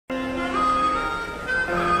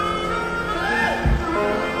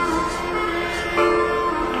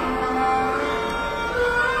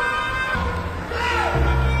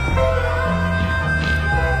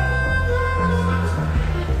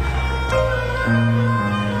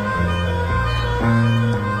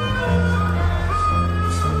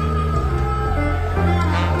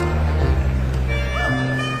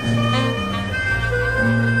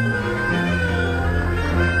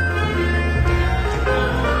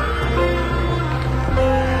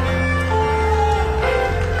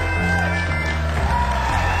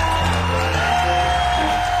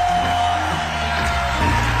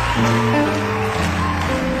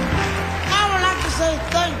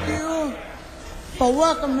For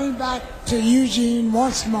welcoming me back to Eugene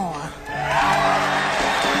once more.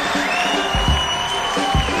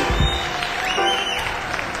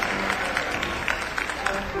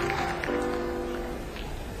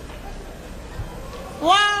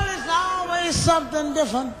 Well, it's always something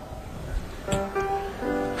different.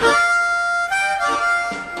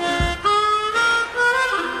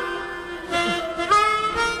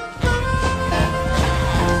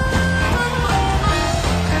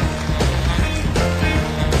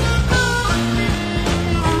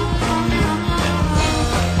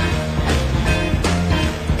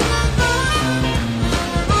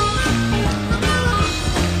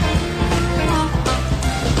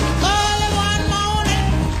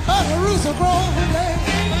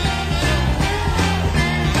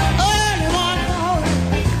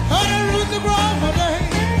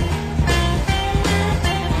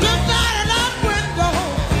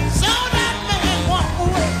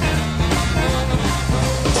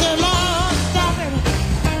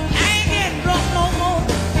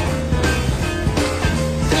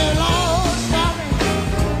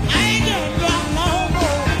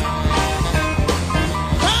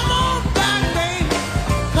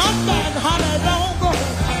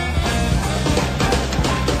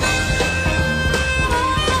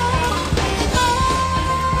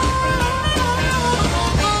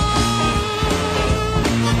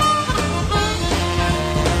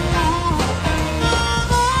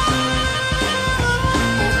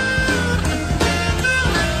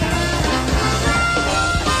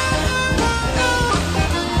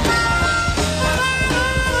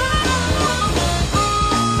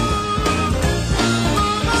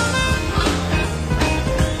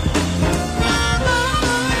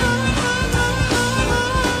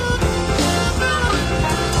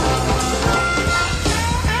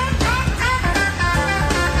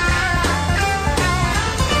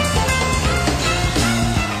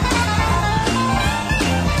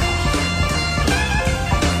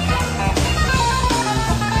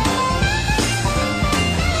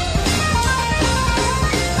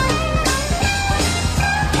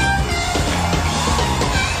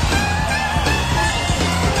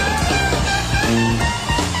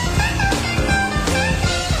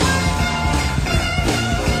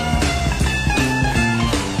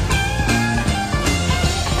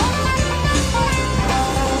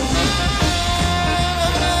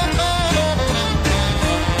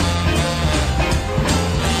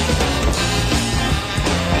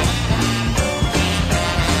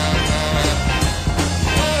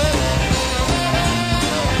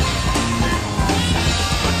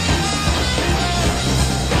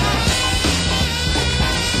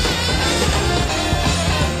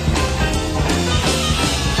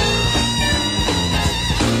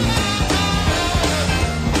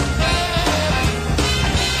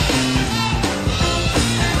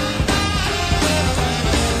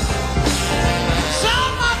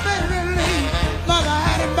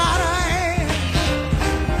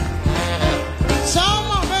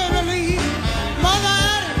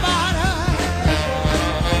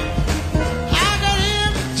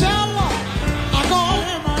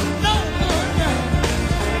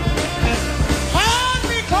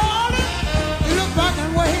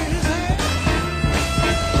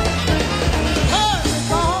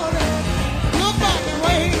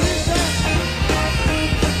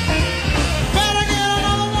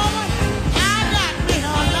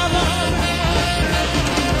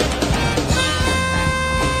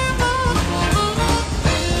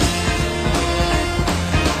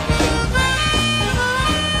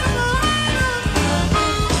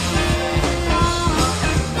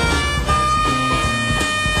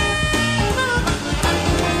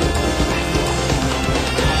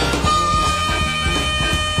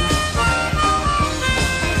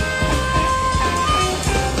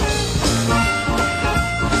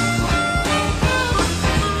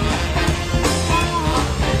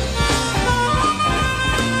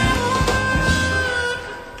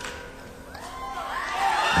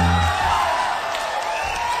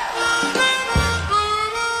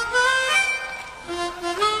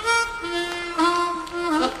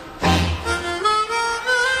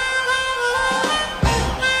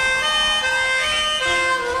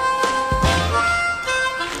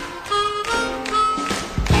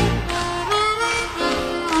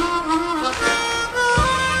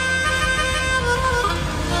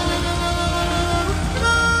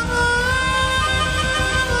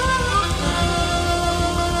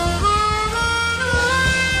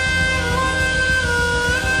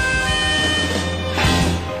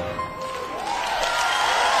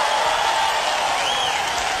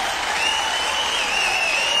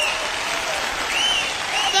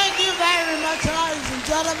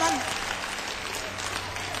 gentlemen,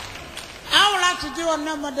 I would like to do a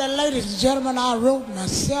number that, ladies and gentlemen, I wrote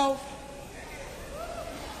myself.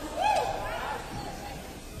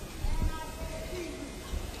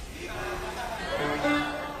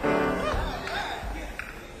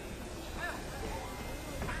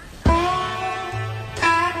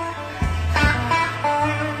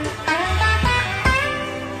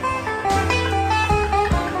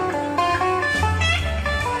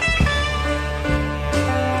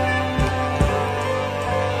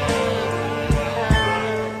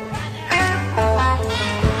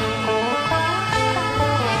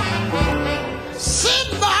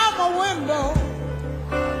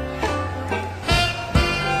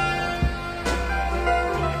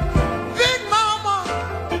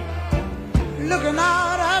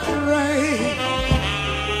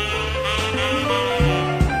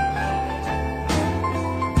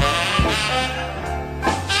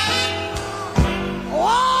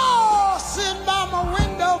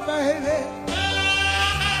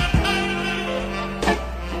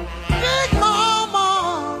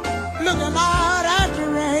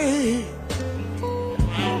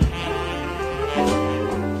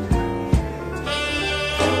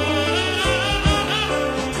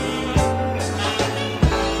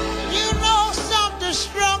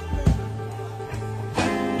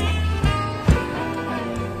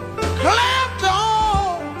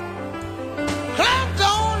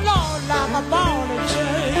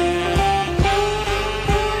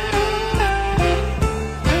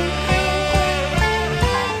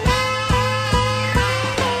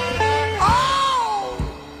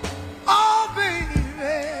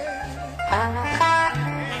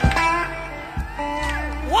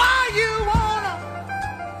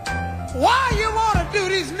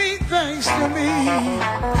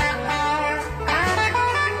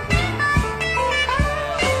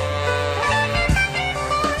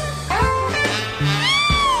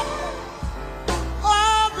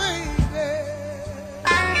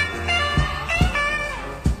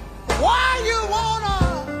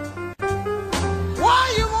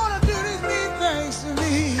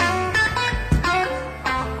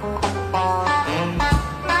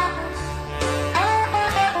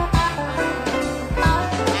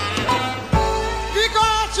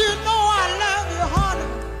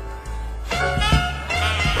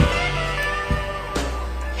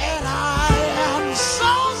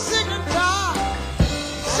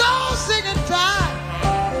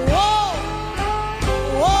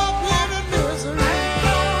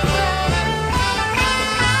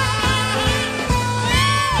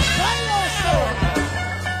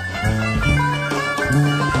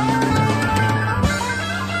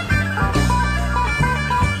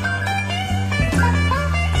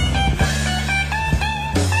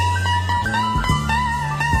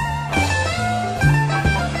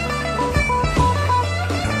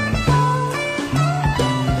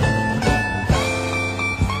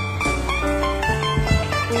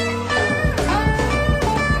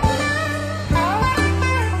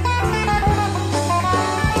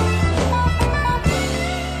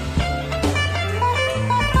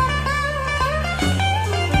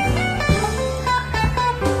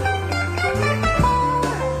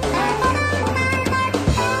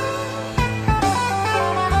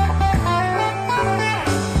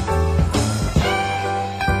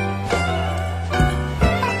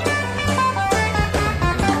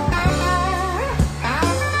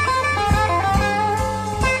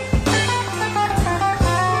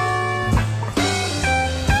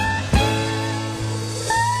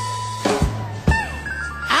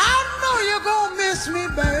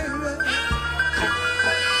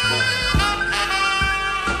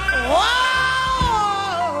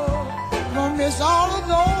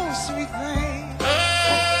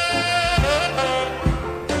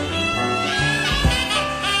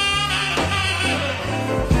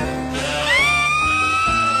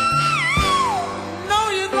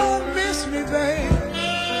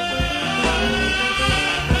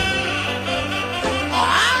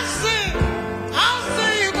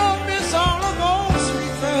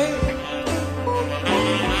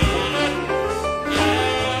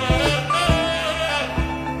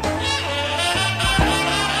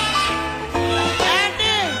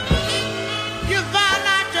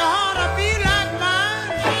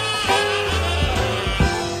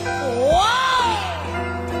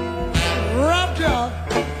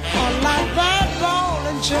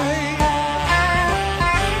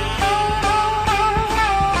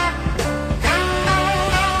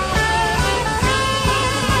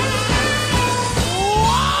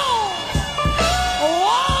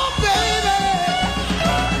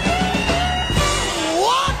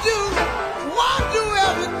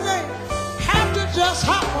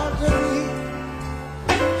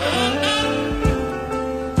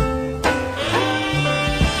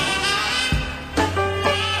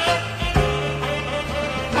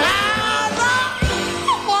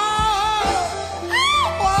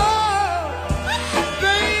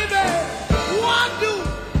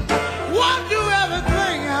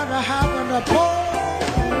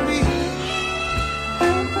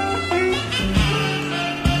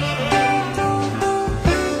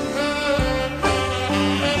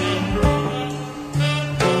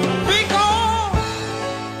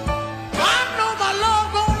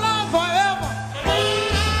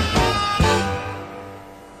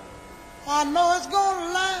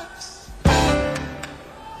 gonna last.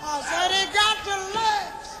 I said it got to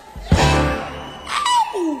last.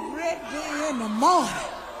 Oh, red day in the morning.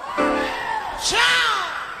 Child!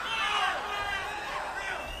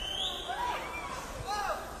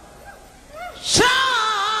 Child!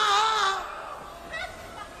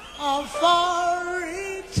 For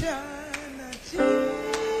eternity.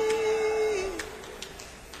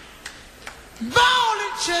 Ball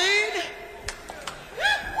and chain.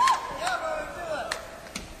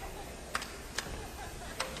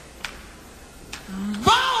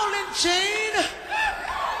 Ball and chain.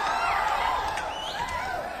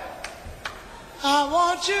 I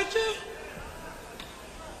want you to.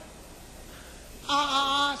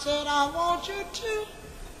 I said I want you to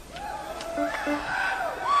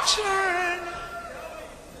turn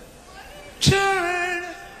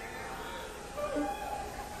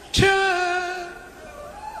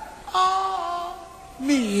on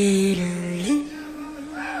me to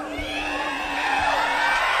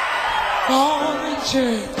all the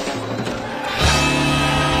chain.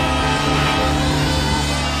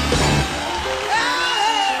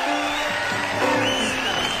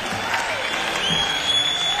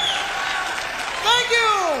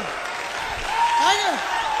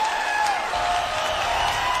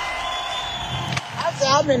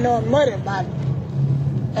 I've been knowing Muddy about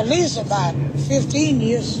at least about 15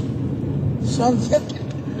 years. Some 50.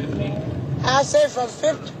 I say from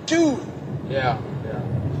 52. Yeah.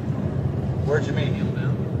 Where'd you meet him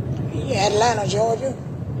now? Atlanta, Georgia.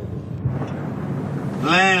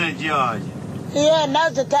 Atlanta, Georgia. Yeah, and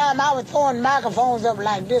that's the time I was throwing microphones up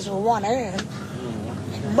like this with one hand.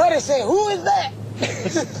 Muddy said, "Who is that?"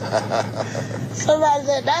 Somebody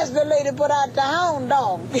said, "That's the lady put out the hound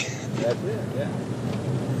dog." That's it, yeah.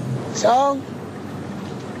 So,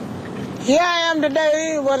 here I am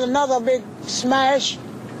today with another big smash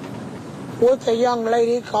with a young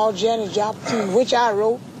lady called Janis Joplin, which I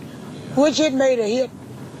wrote, which it made a hit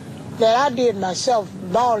that I did myself,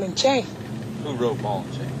 Ball and Chain. Who wrote Ball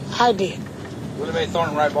and Chain? I did. Would have made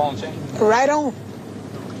Thornton write Ball and Chain? Right on.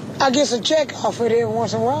 I get a check off it every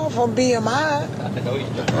once in a while from BMI. I know you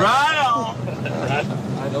do. Right on.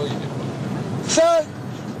 I know you do. So,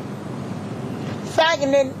 fact,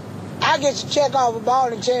 and then I get a check off a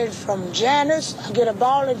Ball and Chain from Janice. I get a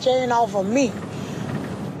Ball and Chain off of me.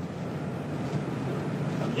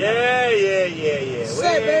 Yeah.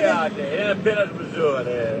 Say, Way baby. out there, Independence, Missouri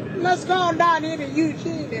there. Let's go on down here to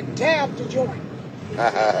Eugene and tear up the joint.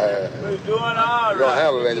 We're doing all You gonna right.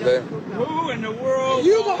 handle it, ain't you, baby? Who in the world?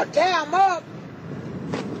 You gonna tear them up?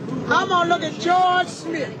 I'm gonna look at George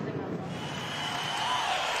Smith.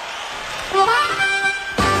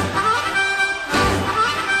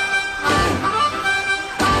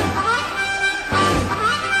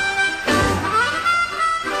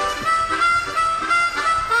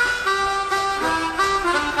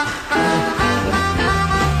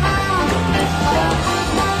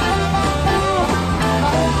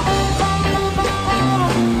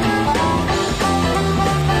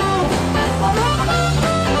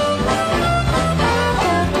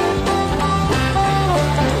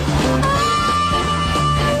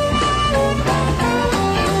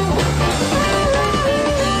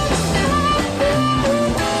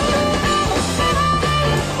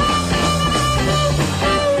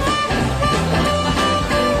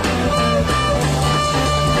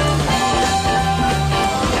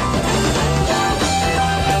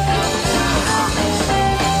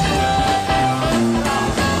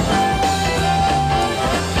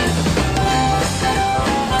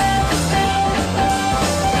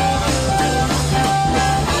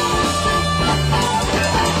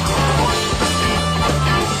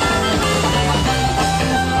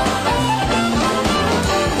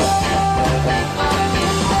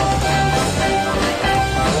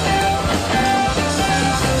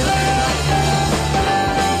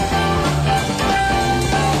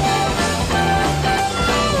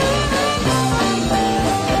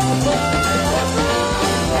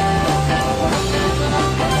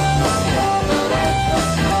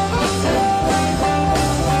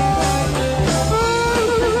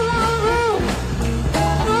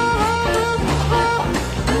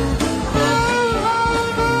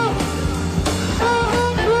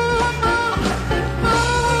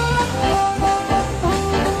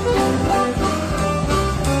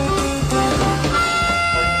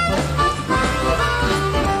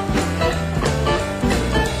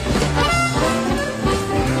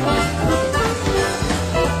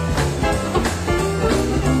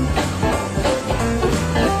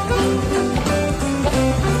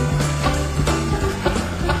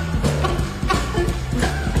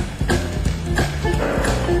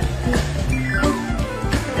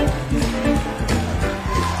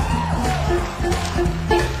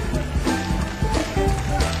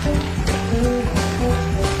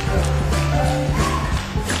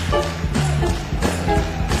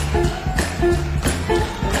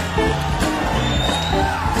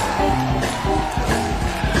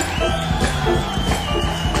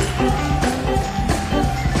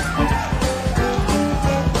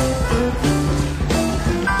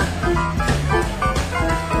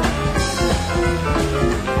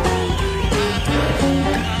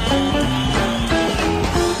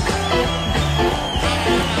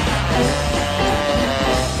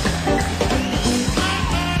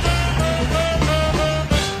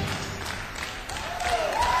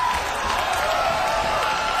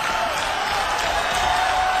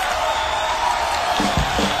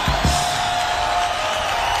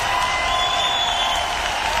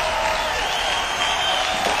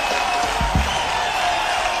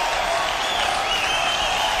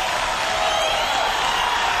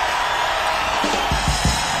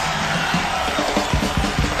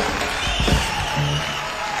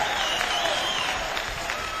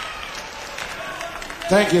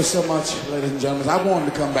 Thank you so much, ladies and gentlemen. I wanted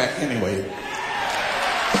to come back anyway.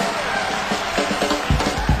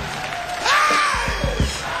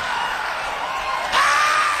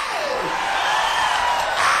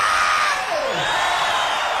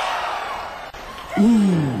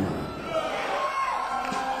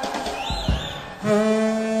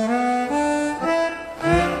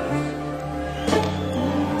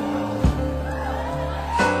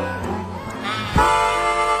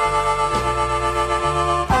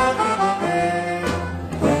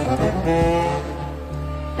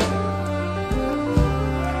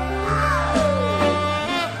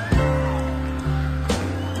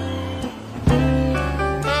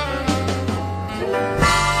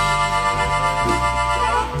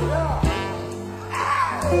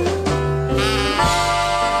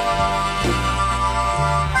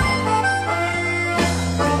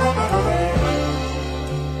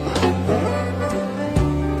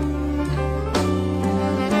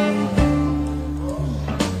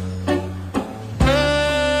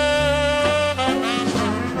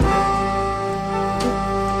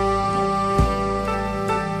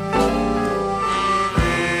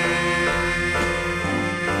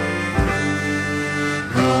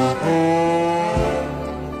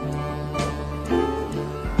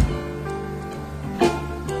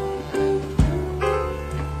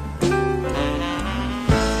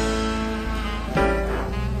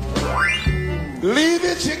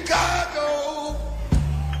 Leaving Chicago,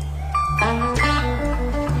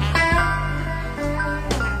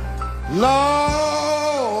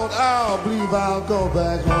 Lord, I believe I'll go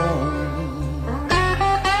back home.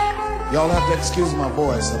 Y'all have to excuse my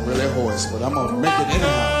voice, I'm really hoarse, but I'm gonna make it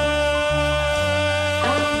anyhow.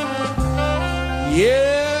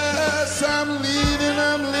 Yes, I'm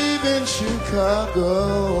leaving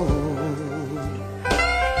Chicago.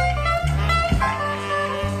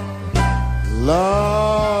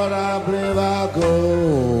 Lord, I believe I'll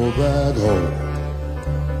go back home.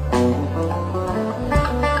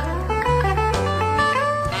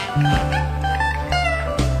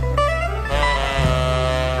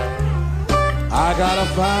 I gotta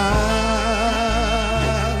find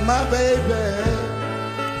my baby.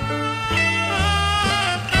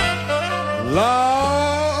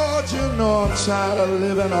 Lord, you know I'm tired of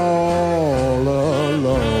living all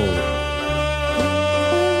alone.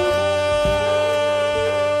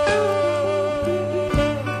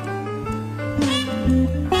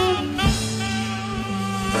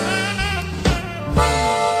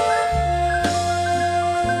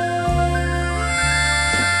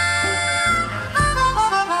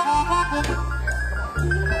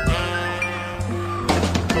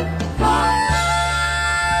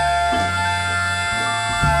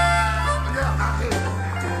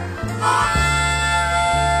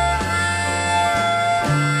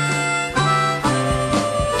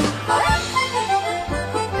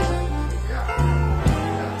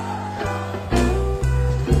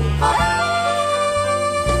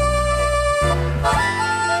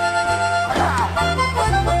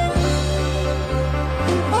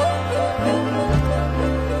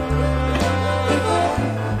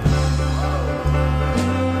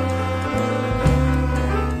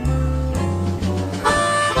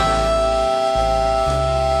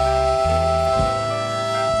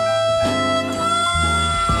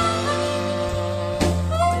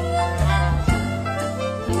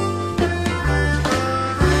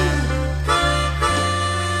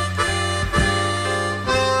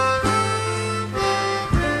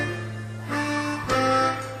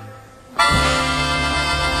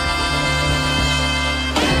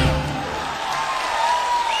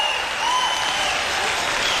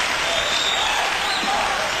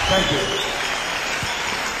 Thank you.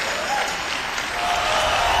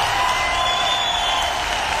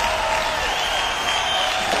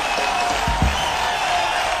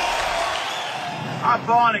 I'm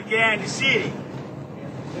born in Kansas City,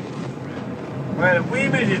 where the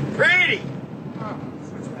women is pretty.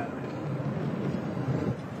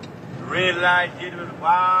 The red light gentlemen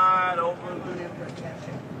wide open.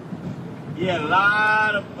 Yeah, a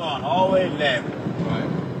lot of fun, always laughing.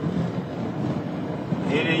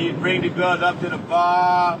 And then you bring the girls up to the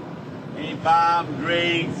bar, and you buy them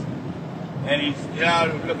drinks, and you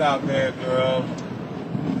look out there, girl.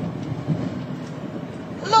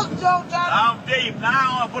 Look, Joe Johnson. I'll tell you, now I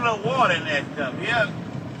want to put a little water in that stuff, yeah?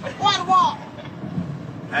 What water?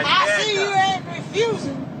 That's I see you ain't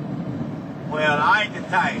refusing. Well, I ain't the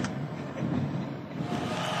type.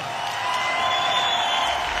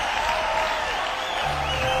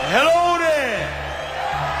 Hello there.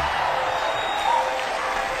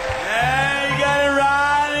 Yeah, you got it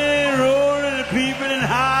riding, rolling, the people and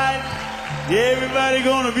hiding. Everybody go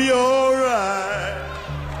gonna be alright.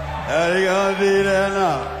 How they gonna do that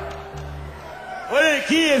now? What did the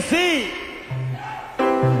kids sing?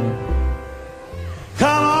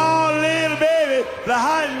 Come on, little baby, the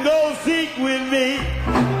hide and go seek with me.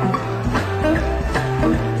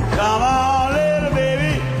 Come on, little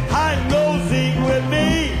baby, hide and go seek with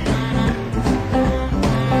me.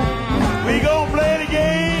 We gon' play the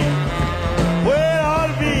game where it ought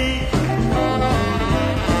to be.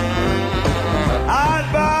 I'd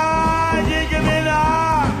buy, you give me the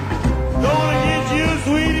eye. Gonna get you,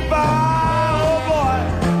 sweetie pie. Oh boy.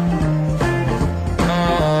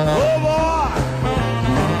 Oh boy.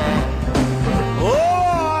 Oh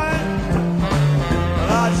boy.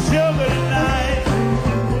 Like sugar tonight.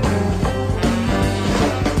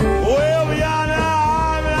 Well, beyond the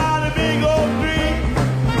eye, beyond the big old tree.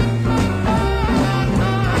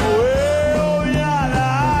 Well, beyond the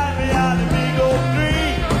eye, beyond the big old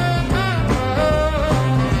tree.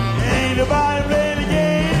 Ain't nobody playing the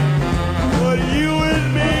game but you and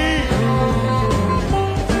me.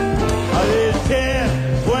 I did 10,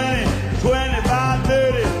 20, 25,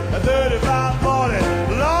 30, 35, 40.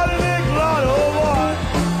 Lordy, Nick, Lordy, oh boy.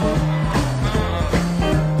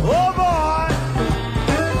 Oh boy.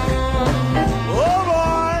 Oh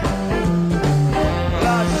boy.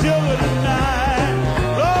 Like sugar tonight.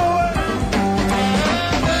 Lord.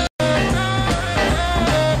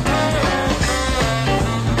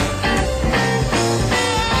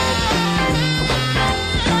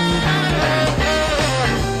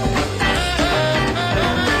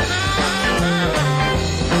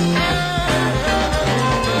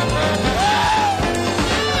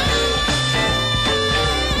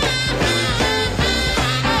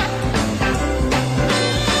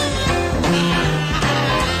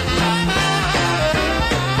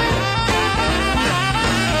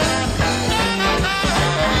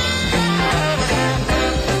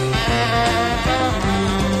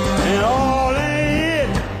 And all in it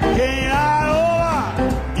can't hide over.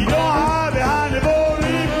 You don't hide behind the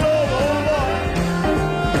four-leaf clover, oh boy.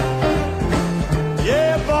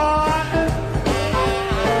 Yeah, boy.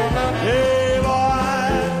 Yeah, boy.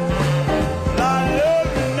 I love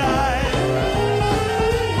you tonight.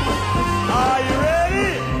 Are you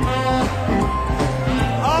ready?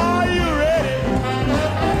 Are you ready?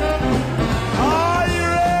 Are you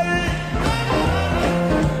ready?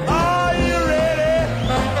 Are you ready?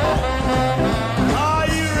 Are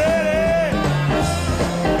you ready?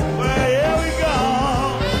 Well, here we go.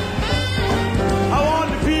 I want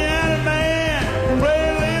the piano man play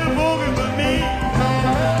a little boogie for me.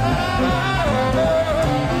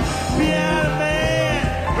 Piano man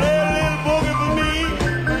play a little boogie for me.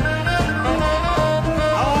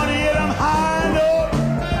 I want to hear them high notes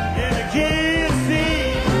in the key of C.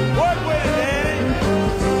 Work with it, Daddy.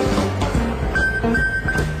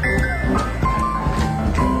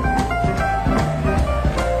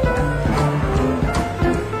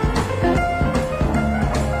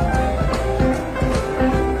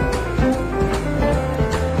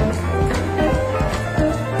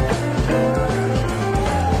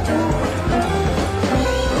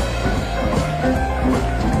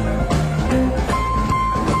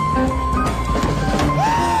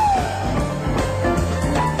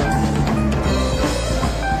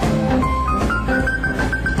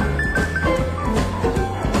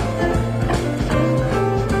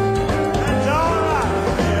 That's all right.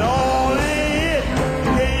 And all in it,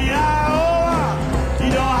 can't hide over.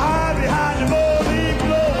 You don't hide behind the four-leaf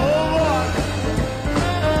clover, oh boy.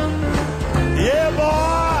 Yeah,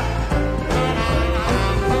 boy.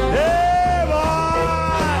 Yeah, boy.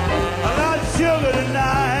 I got sugar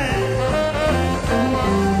tonight.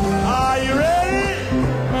 Are you ready?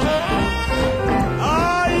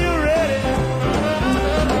 Are you ready?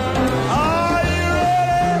 Are you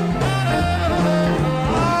ready?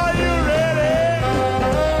 Are you ready?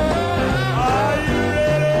 Are you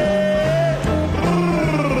ready?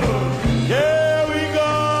 Here we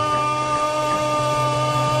go.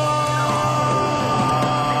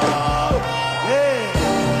 Yeah.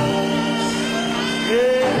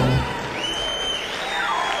 Yeah.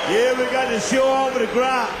 Yeah, we got the show over the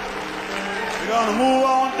ground. We're gonna move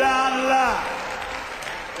on down the line.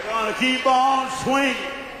 We're gonna keep on swinging.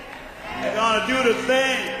 They're gonna do the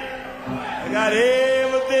thing. I got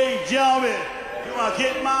everything jumping. You wanna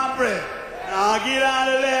get my breath. Now get out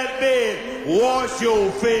of that bed. Wash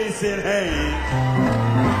your face and hands.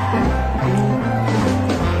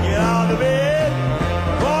 Get out of the bed.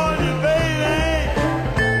 Wash your face and hands.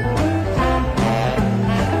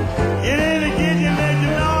 Get in the kitchen, let you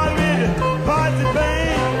know I'm in the pots and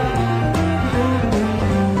pans.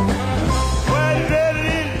 Well, it's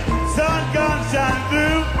ready, sun comes shining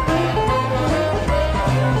through.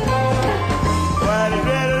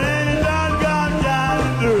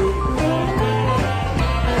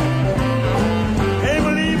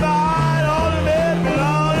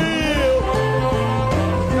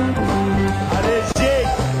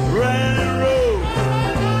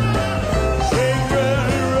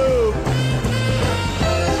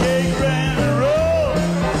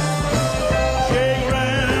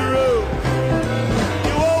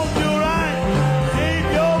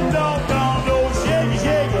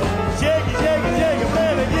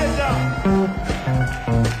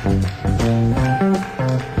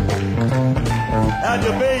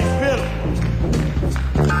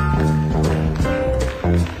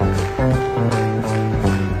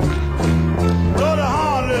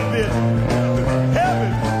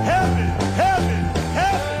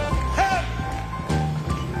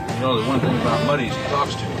 buddies he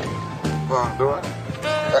talks to. Do it?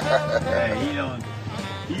 Yeah,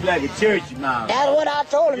 he like a church mouse. That's what I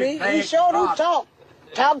told him. He sure do talk.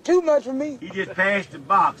 Talk too much for me. He just passed the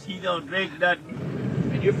box. He don't drink nothing.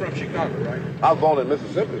 And you're from Chicago, right? I was born in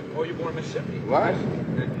Mississippi. Oh, you're born in Mississippi. Right.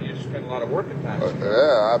 And you spent a lot of working time.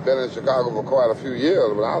 Yeah, I've been in Chicago for quite a few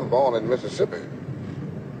years, but I was born in Mississippi.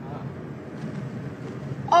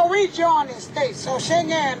 Oh, we joined the state, so shake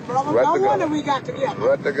hands, brother. Right No together. wonder we got together.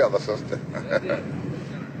 Right together, sister.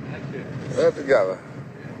 Right together.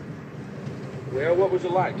 Well, what was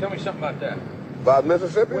it like? Tell me something about that. About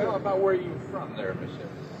Mississippi? Well, about where you from there, Mississippi.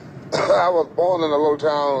 I was born in a little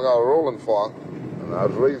town called Rolling Fork, and I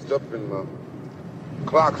was raised up in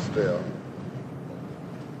Clarksdale.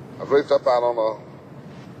 I was raised up out on a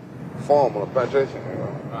farm on a plantation, you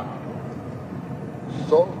know. Uh-huh.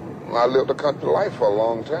 So I lived a country life for a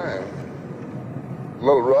long time. A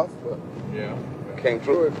little rough, but Yeah. came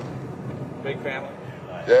through it. Big family?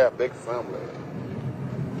 Yeah, big family.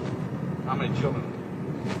 How many children?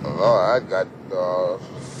 Oh, I got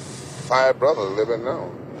 5 brothers living now.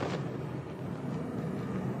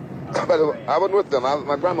 But I wasn't with them.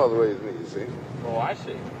 My grandmother raised me, you see. Oh, I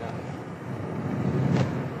see. Yeah.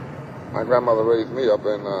 My grandmother raised me up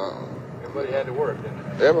in... Everybody had to work,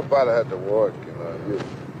 didn't they? everybody had to work, you know.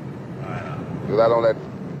 Because I don't let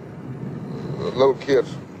little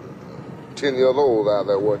kids, 10 years old, out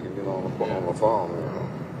there working, you know, on the farm, you know.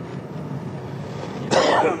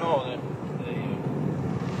 I don't know that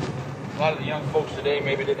a lot of the young folks today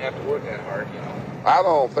maybe didn't have to work that hard, you know. I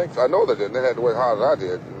don't think so. I know they didn't. They had to work hard as I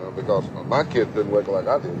did, you know, because my kids didn't work like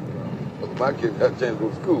I did, you know. But my kids had a chance to go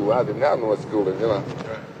to school. I didn't have no schooling, you know.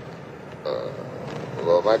 Right.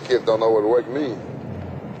 Well, my kids don't know what work means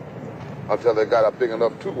until they got up big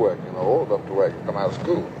enough to work, you know, old enough to work and come out of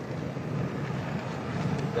school.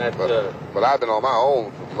 That, But I've been on my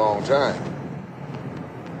own for a long time.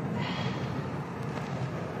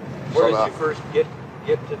 where So did now- you first get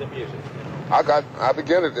to the music? You know? I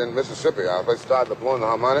began it in Mississippi. I first started blowing the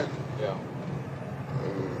harmonic. Yeah.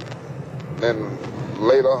 Then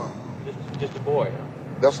later, Just a boy, huh?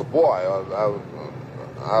 just a boy.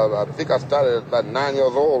 I think I started at about 9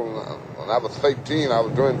 years old, and when I was 13, I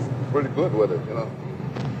was doing pretty good with it, you know.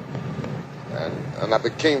 And I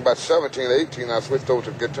became about 17, 18, I switched over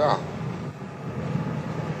to guitar.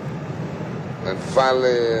 And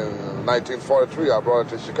finally, in 1943, I brought it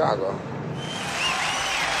to Chicago.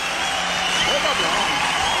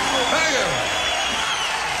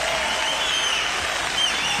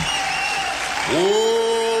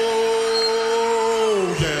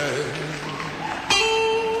 Oh, yeah.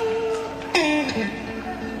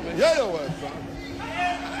 Yeah, you was, son.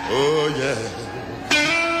 Oh, yeah.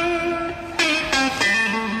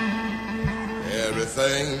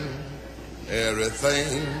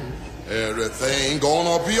 Everything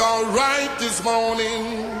gonna be all right this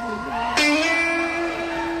morning.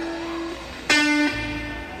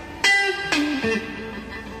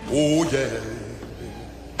 Oh, yeah.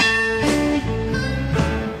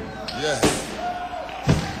 Yeah.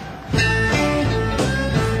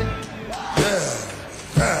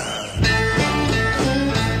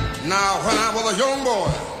 Now, when I was a young boy,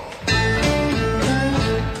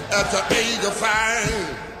 at the age of 5,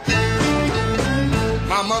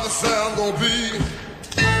 my mother said I'm gonna be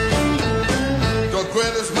the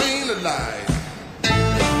greatest man alive.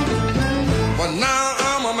 But now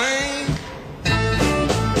I'm a man.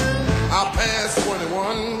 I passed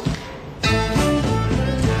 21.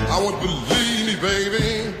 I won't believe me,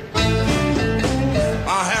 baby.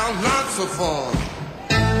 I have lots of fun.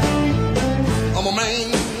 I'm a man.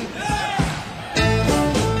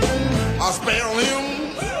 I spell him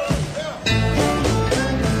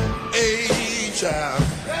A-child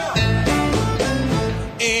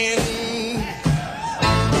in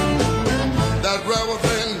that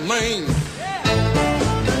relevant lane.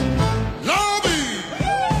 No be,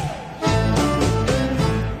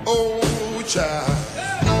 oh child.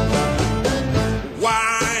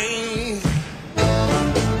 Why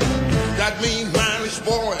that mean mannish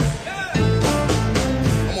boy?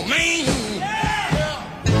 I'm a man.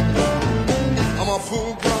 I'm a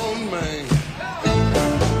full-grown man.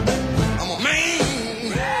 I'm a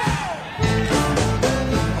man.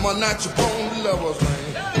 I'm a natural born lover's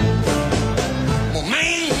man. I'm a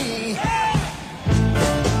man.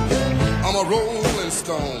 I'm a rolling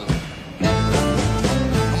stone.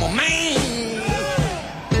 I'm a man.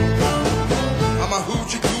 I'm a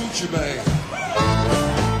hoochie coochie man.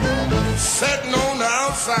 Sitting on the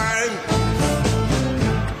outside,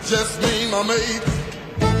 just me and my mate.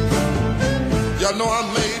 Y'all know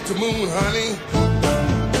I'm made to moon, honey.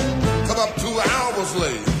 Come up 2 hours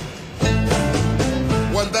late.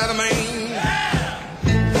 Wasn't that a man?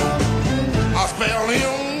 I spelled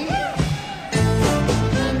him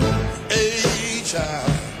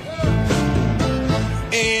A-child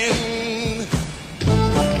in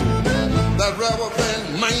that rubber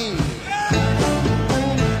band man.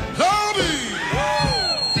 Lobby,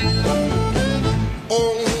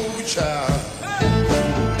 oh child,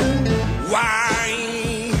 why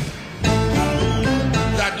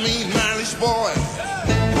that mean manlish boy?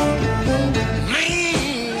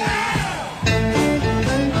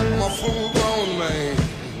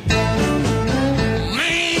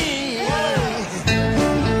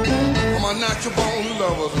 Your bone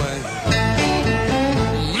lovers, man.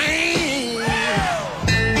 Man,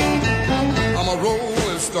 I'm a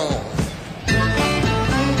rolling stone.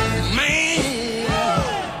 Man,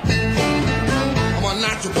 I'm a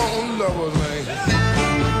natural bone lover, man.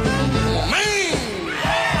 Man,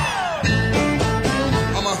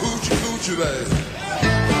 I'm a hoochie coochie, baby.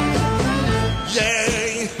 Yeah,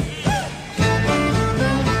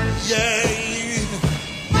 yeah.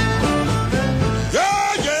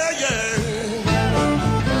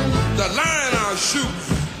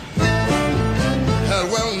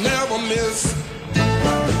 Well, never miss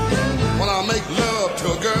when I make love to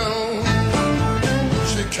a girl,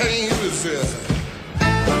 she can't resist. I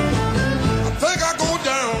think I go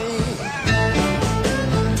down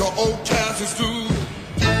to old Cassie Stew.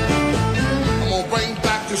 I'm gonna bring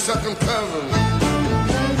back your second cousin,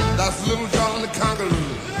 that's little John the Conqueror.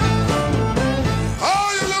 Oh,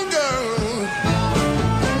 you little girl,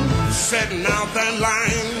 setting out that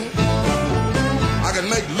line, I can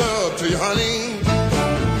make love to you, honey,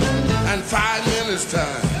 in 5 minutes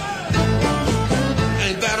time.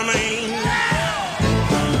 Ain't that a man?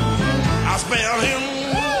 I spell him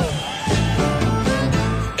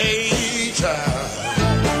A-child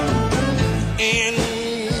in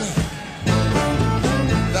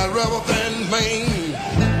that rubber band man.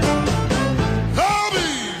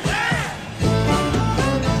 Lobby,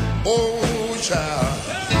 oh child,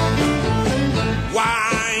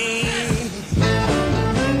 why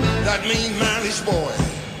that mean manlish boy?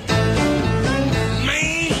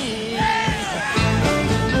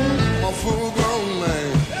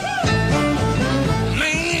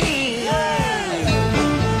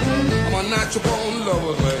 Your bone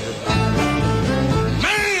lovers, man.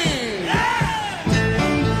 Man,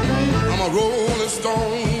 I'm a rolling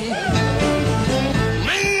stone.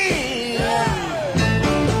 Man,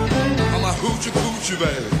 I'm a hoochie coochie,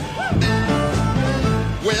 baby.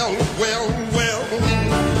 Well, well, well,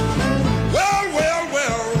 well, well,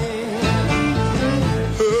 well.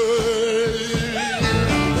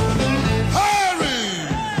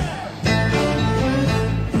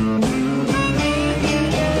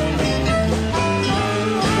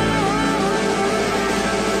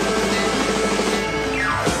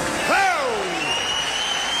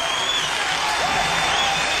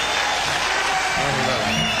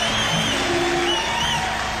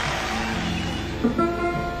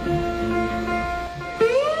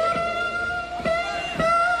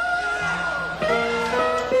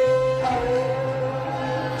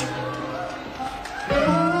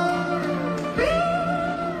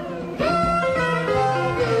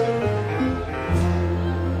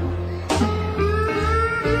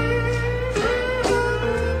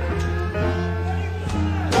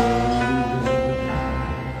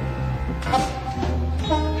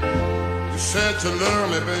 To love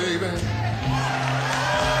me, baby.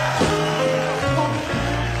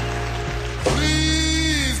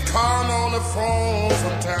 Please call on the phone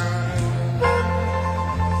sometime.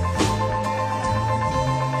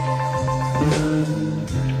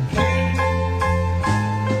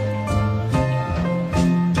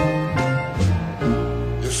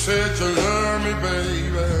 You said you love me,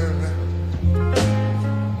 baby.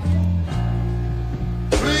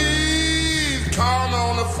 Please call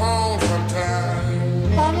on the phone sometime.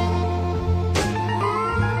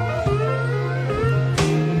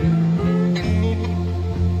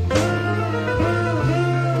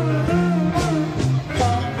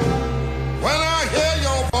 When I hear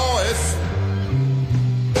your voice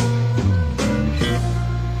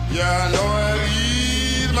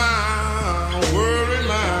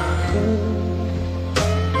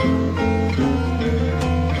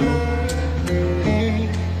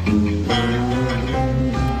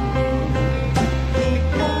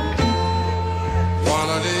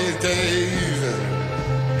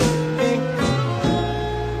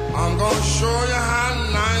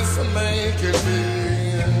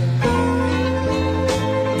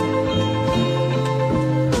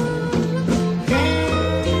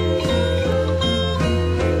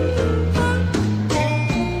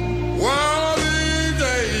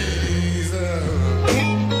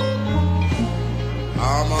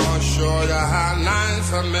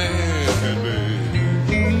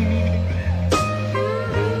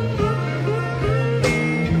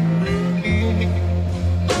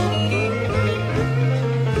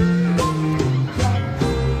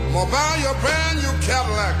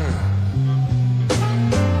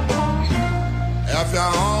If you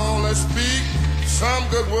only speak some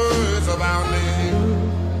good words about me.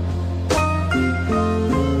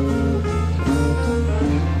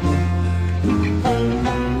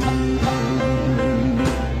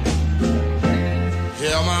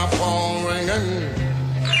 Hear my phone ringing.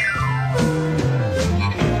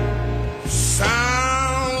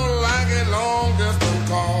 Sound like a long distance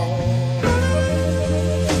call.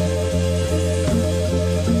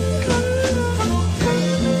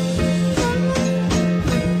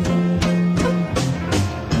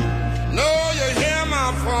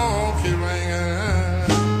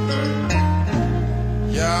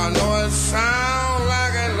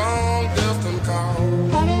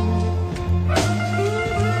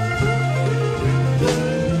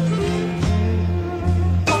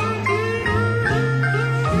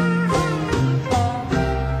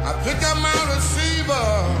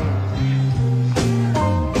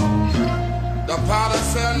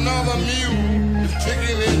 Another mule is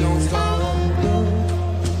kicking in your stall.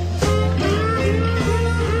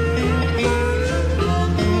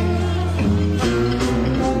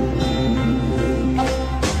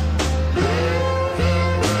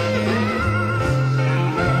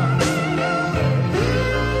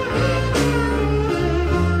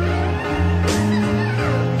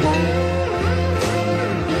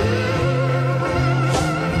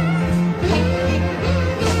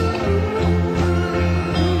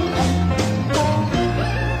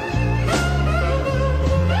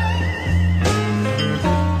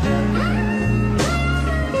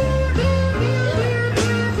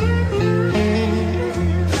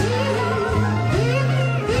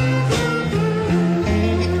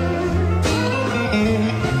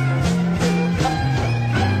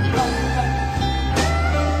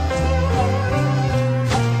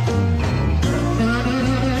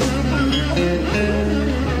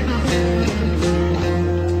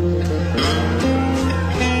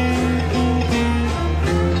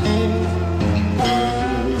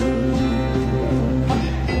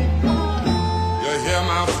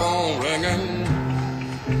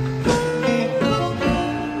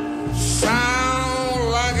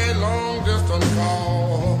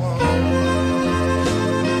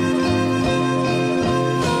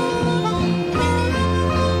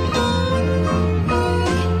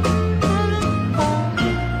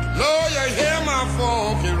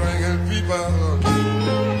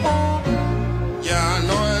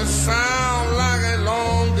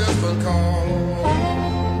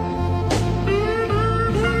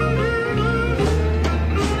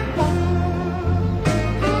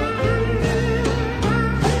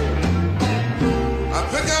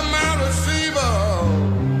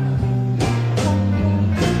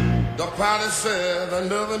 Party said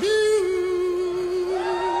another mule.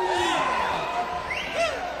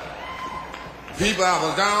 People, I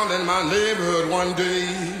was down in my neighborhood one day,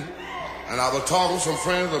 and I was talking to some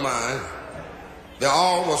friends of mine. They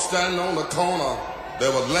all were standing on the corner. They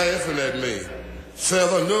were laughing at me. Said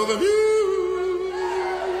another mule.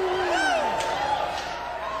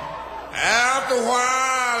 After a while,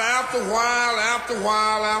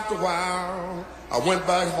 I went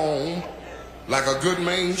back home like a good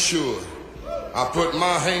man should. I put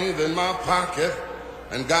my hand in my pocket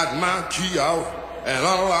and got my key out and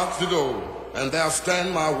unlocked the door. And there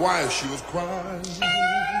stand my wife, she was crying.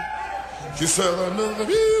 She said, another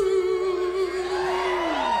mule.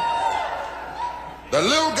 The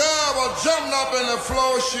little girl was jumping up in the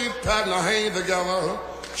floor, she patting her hands together.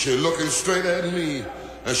 She looking straight at me,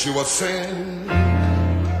 and she was saying,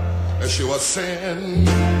 and she was saying,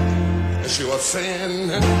 and she was saying,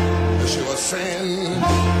 and she was saying,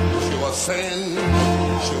 she was saying,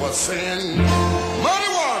 she was saying, muddy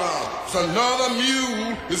water, it's another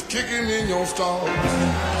mule is kicking in your stall.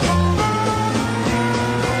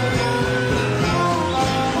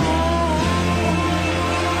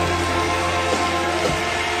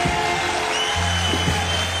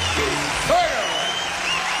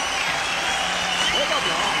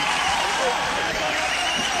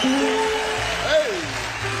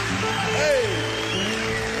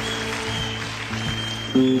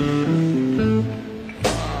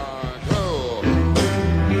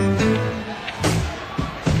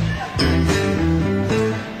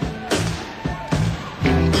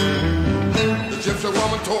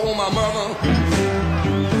 Told my mother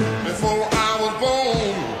before I was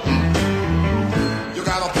born, you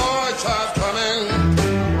got a boy child coming,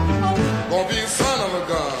 gonna be a son of a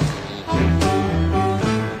gun,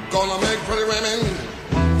 gonna make pretty women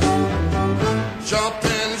jump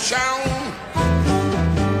and shout.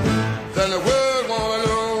 Then the world wanna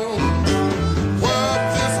know what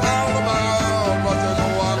this all about, but you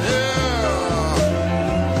know I'm here.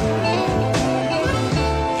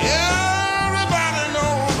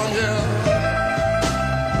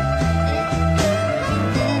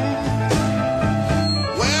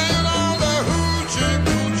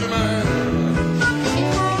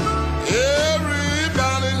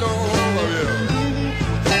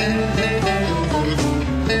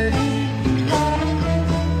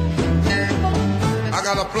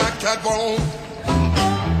 backbone.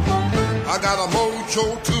 I got a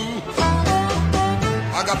mojo too.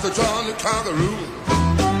 I got the Johnny Kangaroo.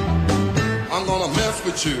 I'm gonna mess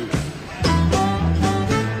with you.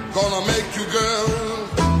 Gonna make you, girl,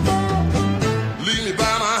 leave me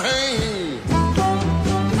by my hand.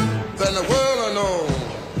 Then the world will know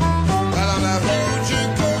that I'm that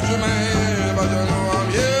hoochie coochie man. But you know I'm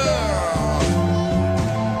here.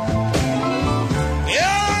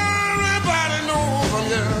 Everybody knows I'm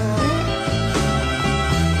here.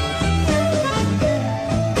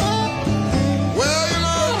 Well, you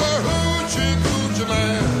know the hoochie coochie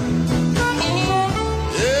man.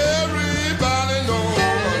 Everybody knows I'm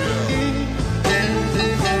here.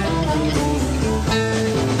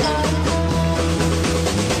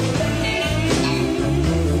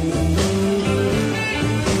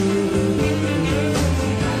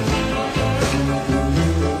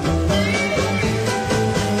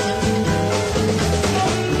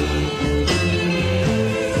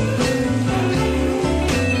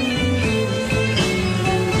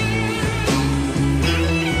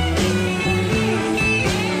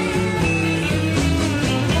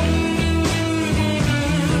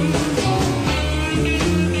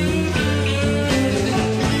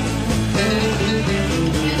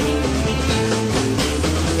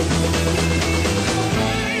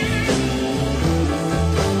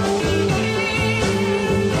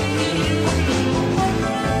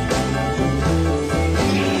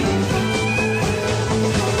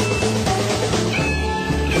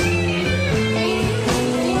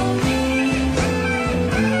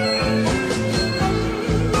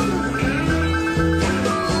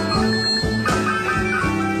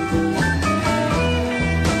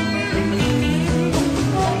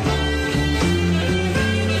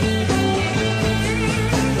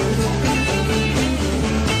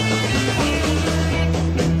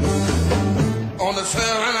 On the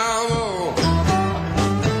 7th hour,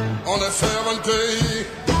 on the 7th day,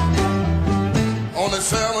 on the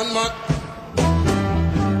 7th month,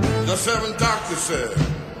 the 7th doctor said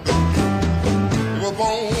you were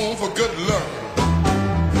born for good luck,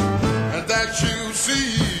 and that you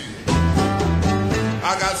see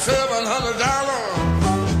I got $700.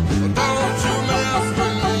 Don't you mess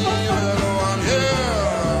with me, you know I'm here.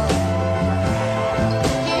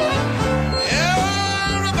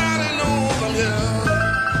 Everybody knows I'm here.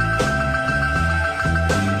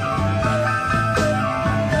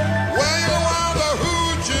 Well, you know I'm the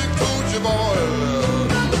hoochie coochie boy.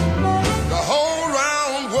 The whole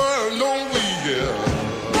round world know we here.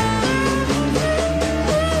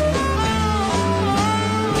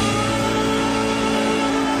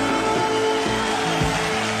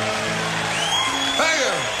 Thank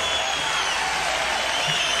you.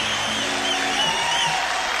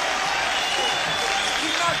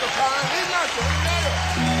 He's not the time. He's not the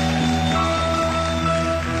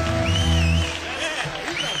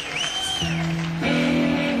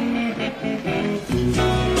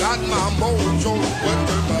got my mojo with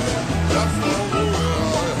me, that's my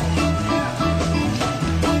world.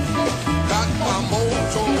 Got my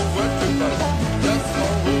mojo with me, that's my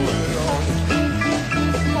world.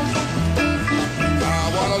 I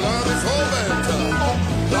wanna love you so bad, don't know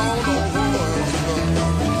what.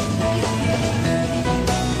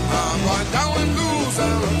 I'm going down and lose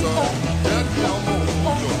and get my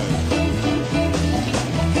mojo.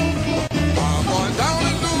 I'm going down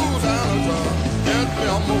and lose and get me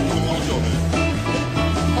a mojo.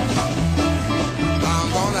 I'm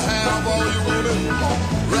gonna have all you women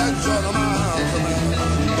red shut of my house.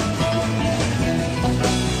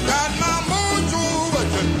 Got my mojo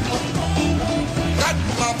with it. Got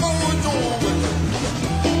my mojo with it.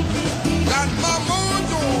 Got my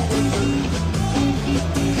mojo with it.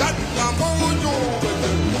 Got my mojo with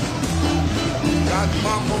it. Got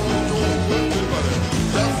my mojo with it, buddy.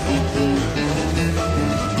 That's the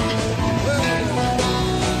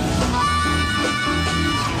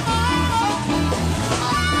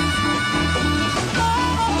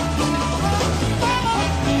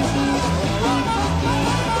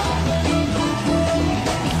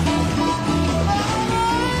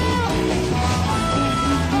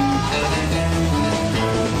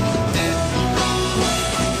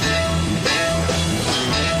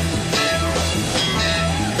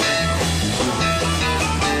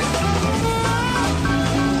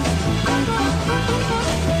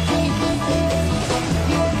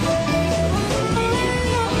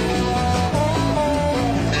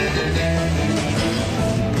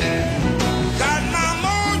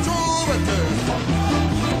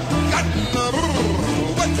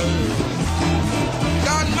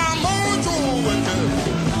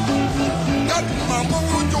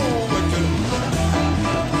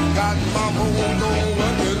got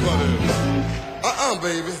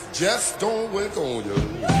baby, just don't work on you.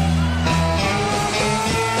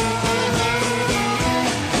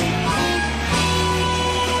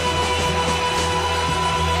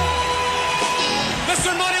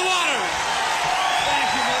 Mr. Muddy Waters. Thank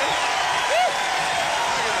you, buddy.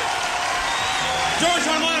 George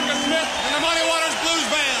Harmonica Smith and the Muddy Waters Blues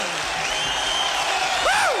Band.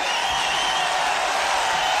 Woo!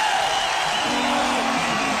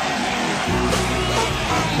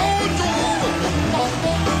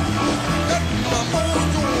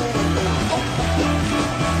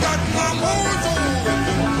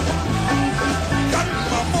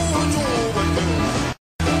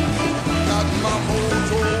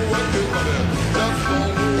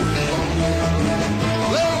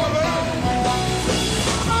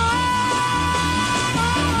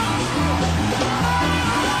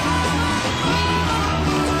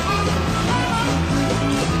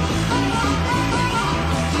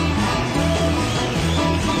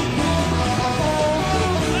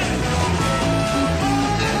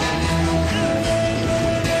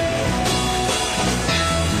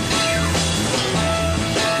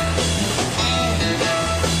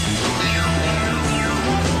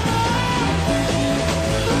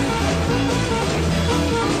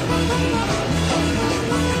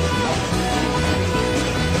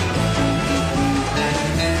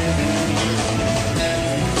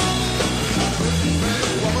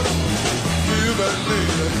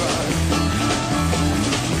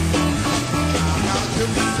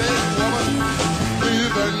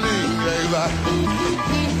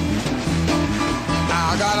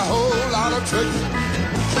 I got a whole lot of tricks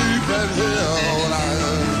keeping here all night.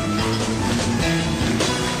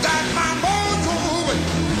 Got my mojo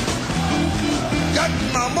wicked. Got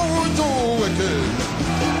my mojo wicked.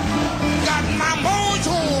 Got my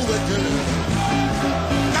mojo wicked.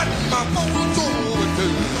 Got my mojo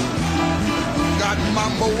wicked. Got my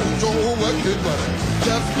mojo wicked, but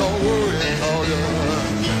just don't worry, oh yeah.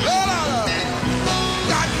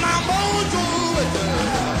 Got my mojo wicked.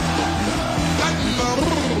 Got my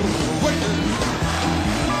wicked.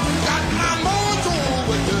 Got my mojo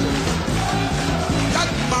wicked.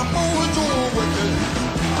 Got my mojo wicked.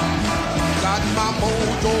 Got my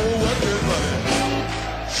mojo wicked, but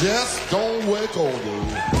just don't wake on you.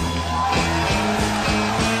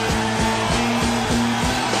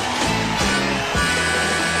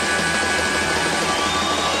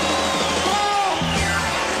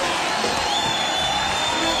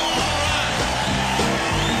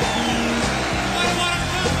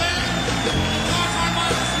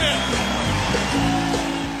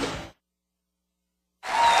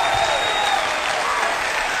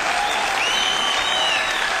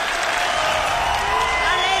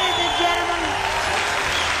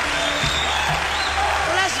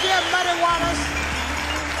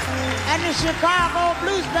 And the Chicago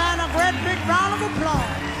Blues Band, a great big round of applause.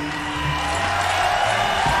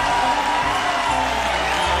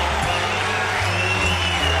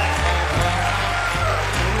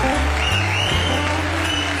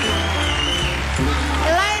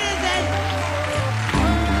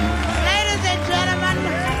 Ladies and gentlemen,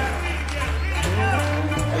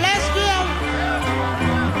 let's give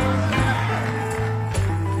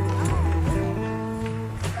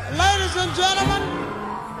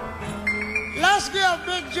let's give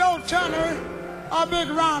Big Joe Turner a big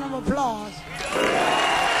round of applause.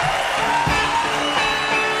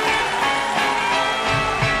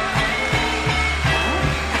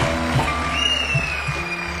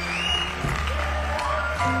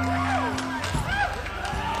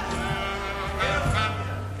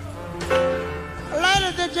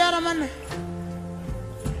 Ladies and gentlemen,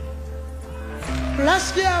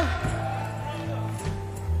 let's give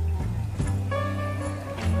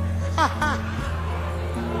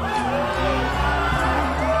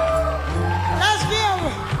let's give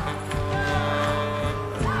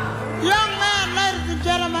young man, ladies and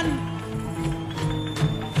gentlemen,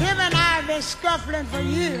 him and I have been scuffling for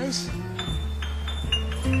years,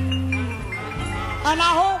 and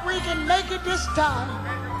I hope we can make it this time.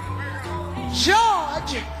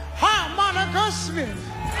 George Harmonica Smith.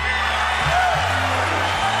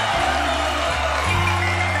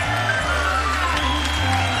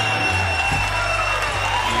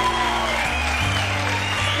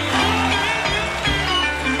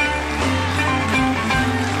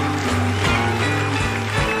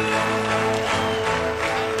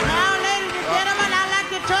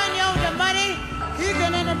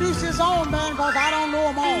 Introduce his own band because I don't know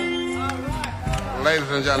them all. Ladies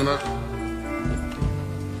and gentlemen,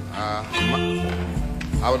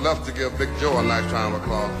 I would love to give Big Joe a nice round of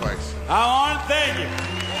applause, thanks. I want to thank you.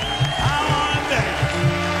 I want to thank you.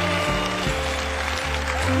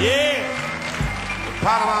 Yeah.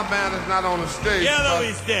 Part of my band is not on the stage. Yellow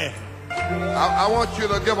is there. I want you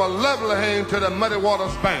to give a lovely hand to the Muddy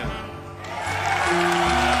Waters Band.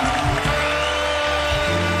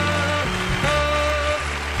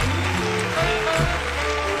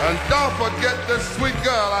 And don't forget this sweet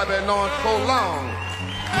girl I've been knowing so long.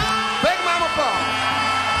 Big Mama Thornton.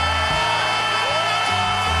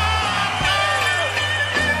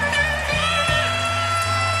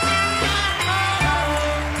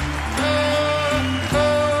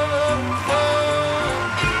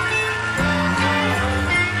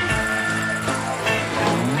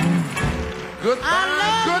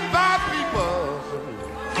 Goodbye, goodbye, people.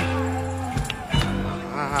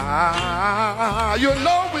 You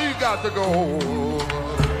know we got to go.